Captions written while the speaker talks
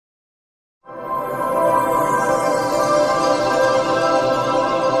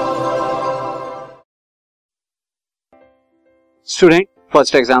Student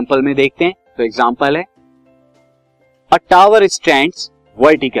first example में देखते हैं। तो एग्जांपल है अ टावर स्टैंड्स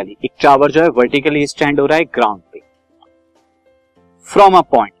वर्टिकली, एक टावर जो है वर्टिकली स्टैंड हो रहा है ग्राउंड पे, फ्रॉम अ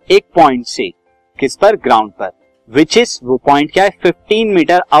पॉइंट, एक पॉइंट से, किस पर, ग्राउंड पर, विच इज, वो पॉइंट क्या है, 15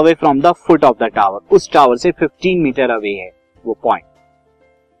 metre away from the foot of the tower, उस टावर से 15 मीटर अवे है वो point.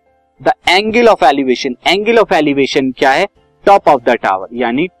 The angle of elevation, angle of elevation क्या है, टॉप ऑफ द टावर,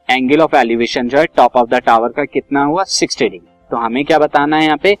 यानी एंगल ऑफ एलिवेशन जो है टॉप ऑफ द टावर का कितना हुआ, 60 डिग्री। तो हमें क्या बताना है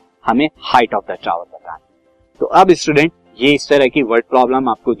यहाँ पे, हमें हाइट ऑफ द टावर बताना है। तो अब स्टूडेंट ये इस तरह की वर्ड प्रॉब्लम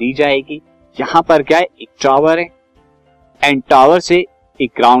आपको दी जाएगी। यहाँ पर क्या है, एक टावर है एंड टावर से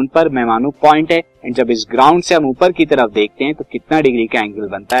एक ग्राउंड पर मैं मानू पॉइंट है, एंड जब इस ग्राउंड से हम ऊपर की तरफ देखते हैं तो कितना डिग्री का एंगल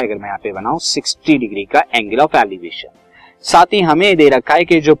बनता है, अगर मैं यहाँ पे बनाऊं 60 डिग्री का एंगल ऑफ एलिवेशन। साथ ही हमें दे रखा है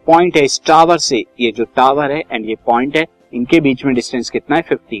कि जो पॉइंट है इस टावर से, ये जो टावर है एंड ये पॉइंट है, इनके बीच में डिस्टेंस कितना है,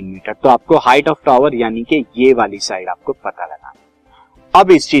 15 मीटर। तो आपको हाइट ऑफ टावर यानी कि ये वाली साइड आपको पता लगाना।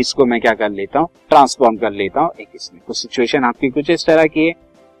 अब इस चीज को मैं क्या कर लेता हूँ, ट्रांसफॉर्म कर लेता हूँ एक इसमें। तो सिचुएशन आपकी कुछ इस तरह की है,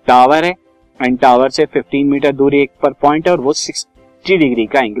 टावर है एंड टावर से 15 मीटर दूरी एक पर पॉइंट है और वो 60 डिग्री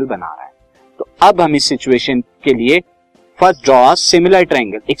का एंगल बना रहा है। तो अब हम इस सिचुएशन के लिए फर्स्ट ड्रॉ सिमिलर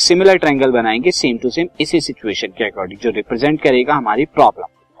ट्रायंगल, एक सिमिलर ट्रायंगल बनाएंगे सेम टू सेम इसी सिचुएशन के अकॉर्डिंग, जो रिप्रेजेंट करेगा हमारी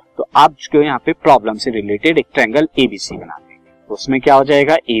प्रॉब्लम। तो आप जो यहाँ पे प्रॉब्लम से रिलेटेड एक ट्रायंगल एबीसी बनाते हैं। तो उसमें क्या हो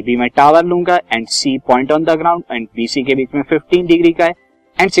जाएगा, एबी में टावर लूंगा and C point on the ground and BC के बीच में 15 डिग्री का है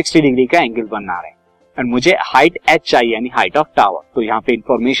एंड 60 डिग्री का एंगल बना रहे हैं एंड मुझे हाइट एच चाहिए यानी हाइट ऑफ टावर। तो यहाँ पे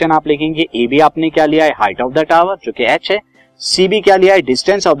इंफॉर्मेशन आप लिखेंगे, ए बी आपने क्या लिया है, हाइट ऑफ द टावर जो कि एच है, सी बी क्या लिया है,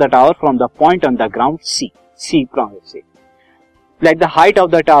 distance of the tower from the point on the ground C, C from से। Let the height of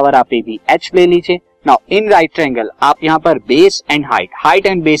the tower आप ए बी एच ले लीजिए। नाउ इन राइट ट्रायंगल आप यहाँ पर base and height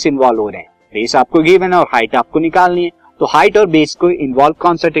and base involve हो रहे हैं। बेस आपको गिवन है और हाइट आपको निकालनी है। तो हाइट और बेस को इन्वॉल्व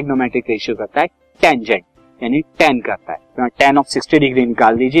कौन सा ट्रिग्नोमेट्रिक रेशियो करता है, टेंजेंट, यानी 10 करता है। तो tan ऑफ 60 डिग्री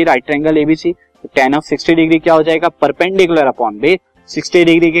निकाल दीजिए राइट ट्रायंगल एबीसी। तो tan ऑफ 60 डिग्री क्या हो जाएगा, परपेंडिकुलर अपॉन बेस। 60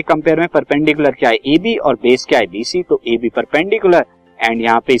 डिग्री के कंपेयर में परपेंडिकुलर क्या है, AB और बेस क्या है, BC। तो AB परपेंडिकुलर एंड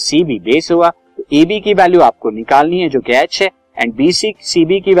यहाँ पे CB बेस हुआ। तो AB की वैल्यू आपको निकालनी है जो कि H है एंड BC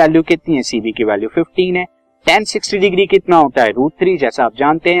CB की वैल्यू कितनी है, CB की वैल्यू 15 है। tan 60 डिग्री कितना होता है, √3, जैसा आप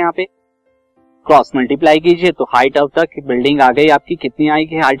जानते हैं। यहाँ पे क्रॉस मल्टीप्लाई कीजिए तो हाइट ऑफ द बिल्डिंग आ गई आपकी, कितनी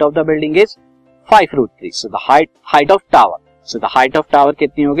आएगी, height of the building is 5√3। So the height of tower, so the height of tower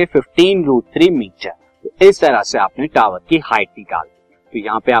कितनी होगी, 15√3 मीटर। तो इस तरह से आपने टावर की हाइट निकाल दी। तो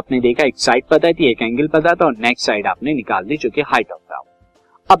यहाँ पे आपने देखा एक साइड पता थी, एक एंगल पता था और नेक्स्ट साइड आपने निकाल दी जो कि हाइट ऑफ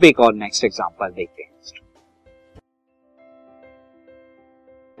टावर। अब एक और नेक्स्ट एग्जांपल देखते हैं।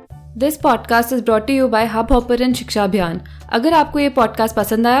 This podcast is brought to you by Hub Hopper and Shiksha Abhiyan. अगर आपको ये पॉडकास्ट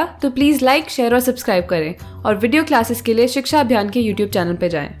पसंद आया तो प्लीज़ लाइक, शेयर और सब्सक्राइब करें और वीडियो क्लासेस के लिए शिक्षा अभियान के YouTube चैनल पर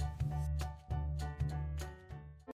जाएं।